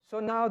So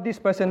now this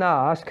person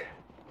asks,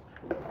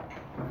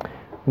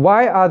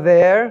 why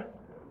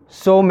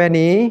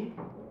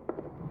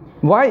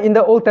in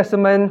the Old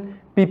Testament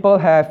people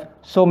have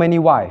so many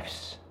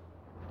wives?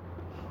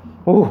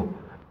 Oh,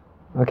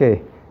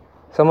 okay.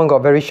 Someone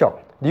got very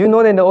shocked. Do you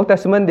know that in the Old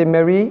Testament they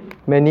marry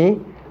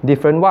many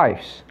different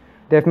wives?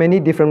 They have many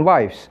different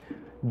wives.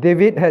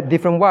 David had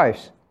different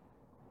wives.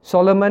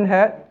 Solomon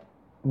had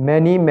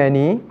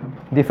many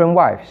different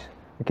wives.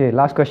 Okay,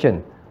 last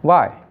question.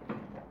 Why?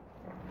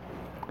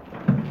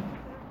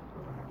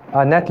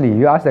 Natalie,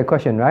 you asked that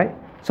question, right?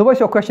 So what's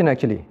your question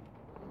actually?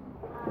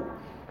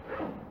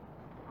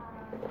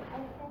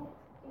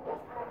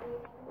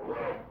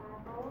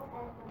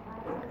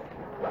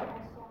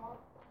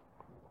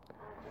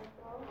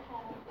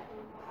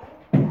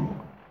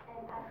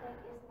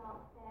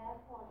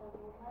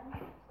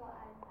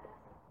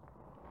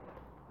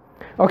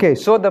 Okay,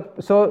 so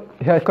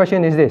her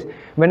question is this.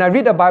 When I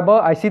read the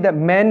Bible, I see that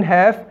men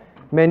have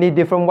many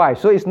different wives.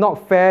 So it's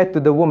not fair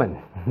to the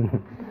woman.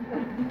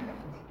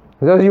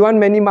 So you want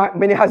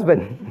many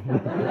husbands?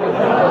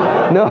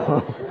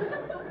 No.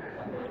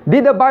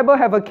 Did the Bible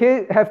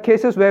have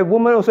cases where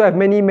women also have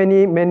many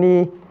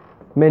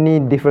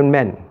different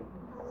men?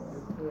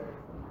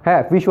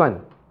 Have. Which one?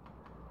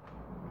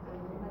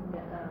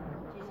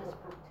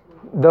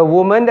 The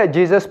woman that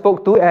Jesus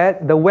spoke to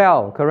at the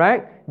well,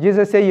 correct?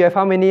 Jesus said, you have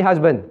how many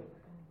husbands?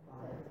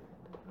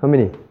 How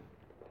many?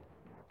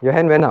 Your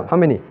hand went up. How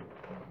many?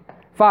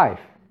 5.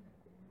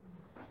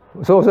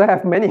 So also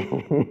have many,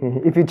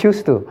 if you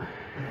choose to.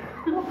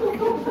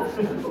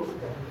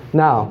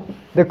 Now,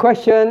 the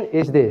question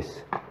is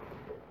this.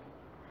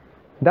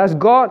 Does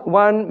God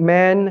want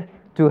man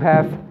to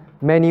have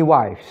many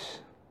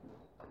wives?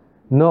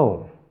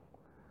 No.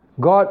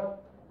 God,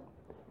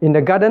 in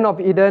the Garden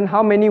of Eden,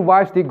 how many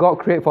wives did God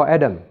create for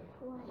Adam?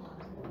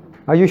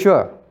 Are you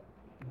sure?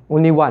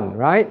 Only one,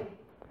 right?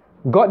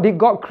 Did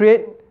God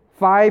create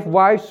 5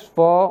 wives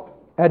for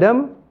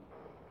Adam?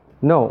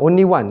 No,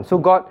 only one. So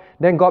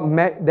then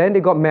they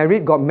got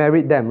married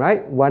them,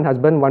 right? One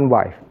husband, one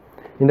wife.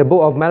 In the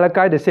book of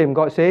Malachi, the same.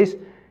 God says,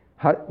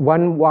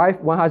 one wife,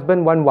 one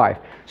husband, one wife.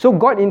 So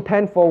God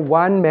intends for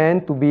one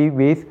man to be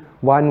with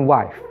one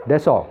wife.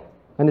 That's all.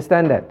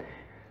 Understand that?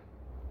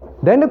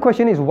 Then the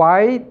question is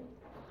why,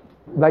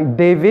 like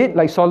David,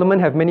 like Solomon,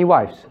 have many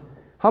wives?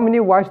 How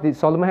many wives did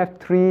Solomon have?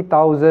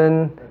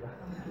 3,000.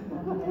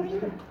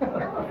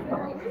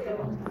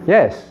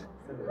 Yes.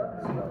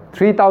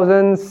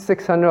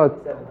 3,600,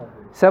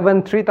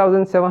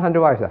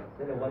 3,700 wives.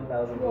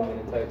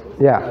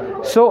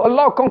 Yeah. So a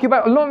lot of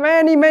concubines,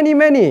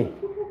 many.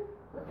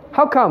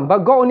 How come?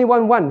 But God only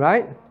want one,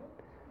 right?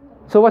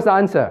 So what's the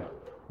answer?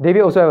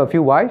 David also have a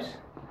few wives.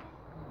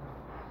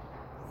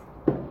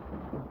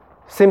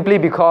 Simply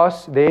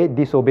because they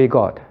disobey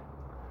God.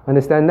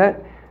 Understand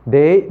that?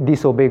 They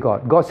disobey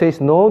God. God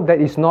says, no,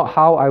 that is not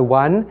how I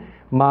want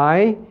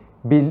my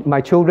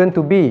children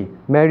to be.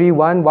 Marry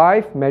one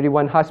wife, marry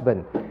one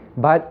husband.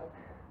 But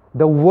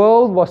the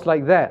world was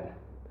like that.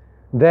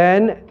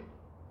 Then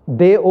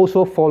they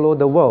also follow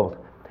the world.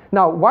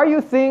 Now, why do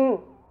you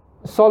think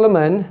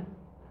Solomon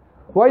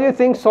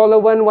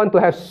want to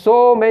have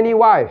so many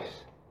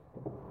wives?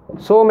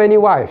 So many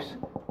wives.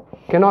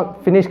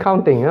 Cannot finish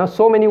counting,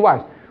 so many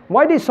wives.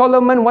 Why did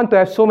Solomon want to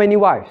have so many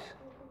wives?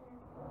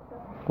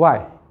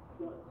 Why?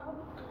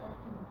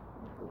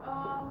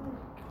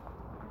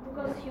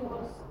 Because he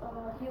was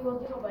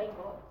disobeying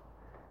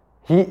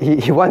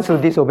God. He wants to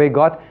disobey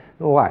God.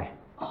 Why?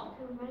 To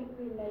make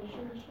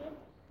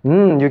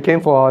relationship. You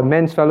came for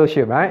men's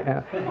fellowship, right?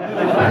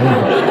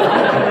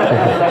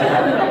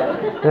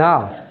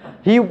 Now,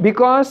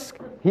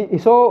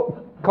 so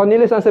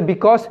Cornelius answered,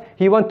 because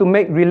he want to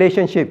make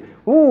relationship.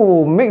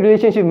 Ooh, make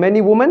relationship with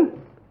many women?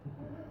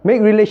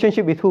 Make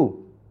relationship with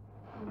who?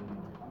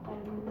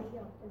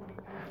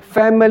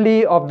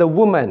 Family of the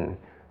woman.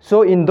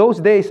 So in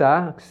those days,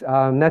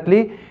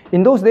 Natalie,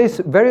 in those days,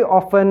 very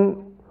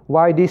often,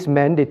 why these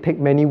men, they take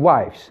many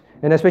wives,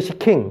 and especially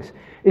kings,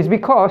 it's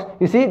because,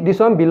 you see, this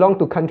one belonged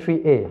to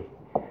country A.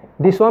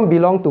 This one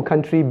belonged to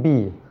country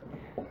B.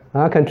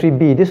 Country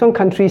B. This one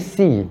country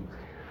C.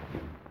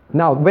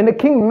 Now, when the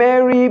king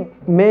married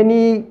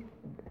many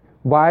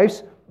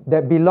wives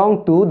that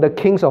belong to the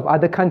kings of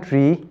other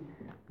country,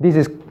 this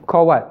is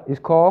called what? It's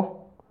called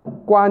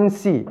关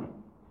系.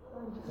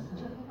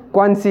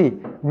 关系,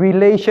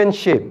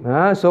 relationship.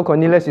 So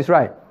Cornelius is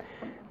right.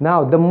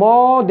 Now, the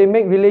more they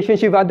make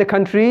relationship with other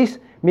countries,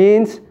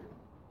 means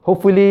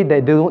hopefully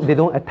they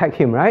don't attack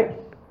him, right?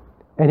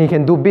 And he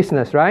can do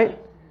business, right?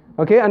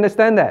 Okay,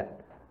 understand that?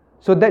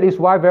 So that is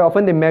why very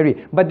often they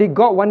marry. But did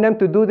God want them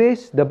to do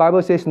this? The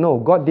Bible says no.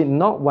 God did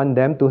not want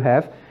them to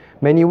have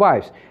many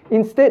wives.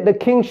 Instead, the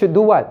king should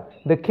do what?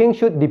 The king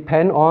should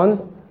depend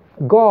on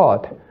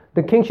God.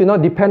 The king should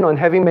not depend on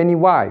having many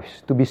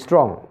wives to be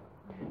strong.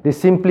 They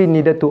simply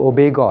needed to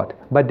obey God,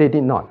 but they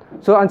did not.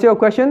 So answer your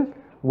question,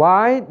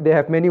 why they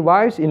have many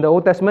wives in the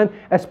Old Testament,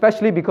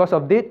 especially because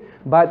of this,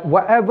 but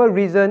whatever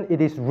reason, it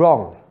is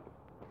wrong.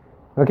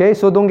 Okay,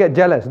 so don't get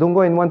jealous. Don't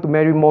go and want to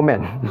marry more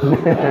men.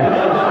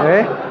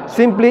 Okay?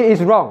 Simply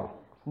is wrong.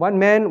 One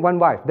man, one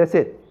wife. That's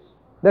it.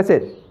 That's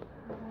it.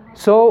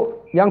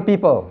 So, young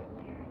people,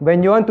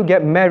 when you want to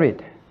get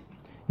married,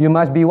 you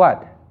must be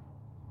what?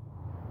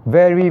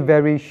 Very,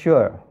 very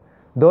sure.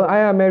 Don't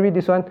I marry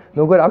this one?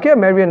 Don't go, okay,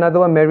 marry another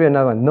one, marry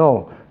another one.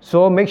 No.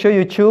 So make sure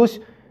you choose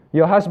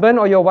your husband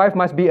or your wife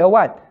must be a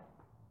what?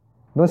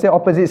 Don't say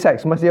opposite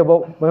sex. Must be a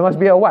what?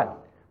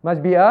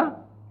 Must be a?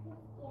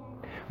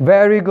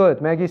 Very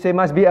good. Maggie say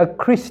must be a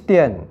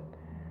Christian.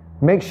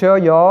 Make sure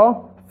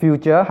your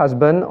future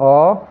husband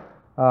or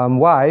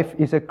wife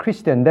is a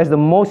Christian. That's the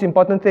most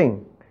important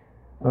thing.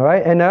 All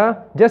right? And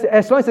just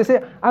as long as they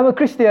say, I'm a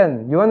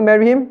Christian, you want to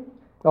marry him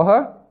or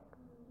her?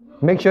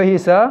 Make sure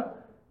he's a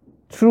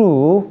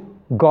true,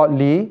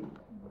 godly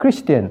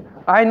Christian.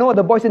 I know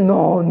the boy said,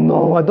 no,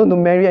 I don't want to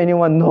marry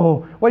anyone,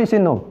 no. Why do you say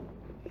no?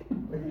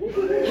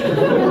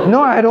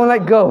 No, I don't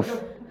like girls.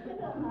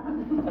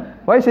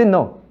 Why do you say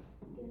no?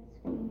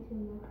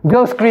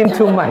 Girls scream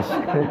too much.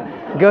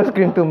 Girls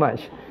scream too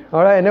much.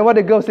 All right, and then what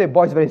the girls say,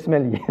 boys very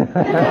smelly.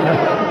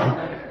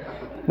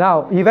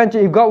 Now,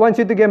 eventually, if God wants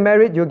you to get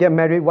married, you'll get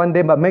married one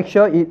day, but make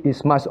sure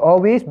it must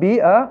always be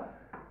a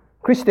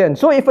Christian.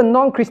 So if a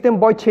non-Christian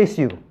boy chases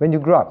you when you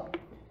grow up,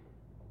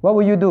 what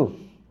will you do?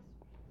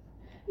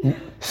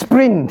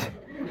 Sprint.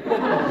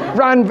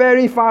 Run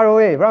very far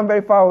away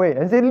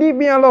and say, leave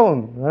me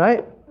alone. All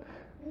right?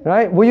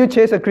 Right? Will you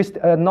chase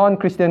a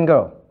non-Christian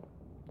girl?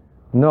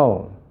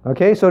 No.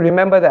 Okay, so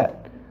remember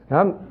that.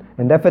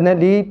 And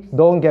definitely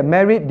don't get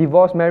married,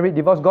 divorce.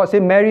 God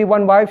said marry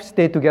one wife,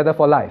 stay together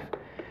for life.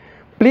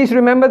 Please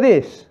remember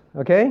this.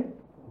 Okay?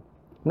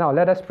 Now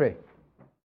let us pray.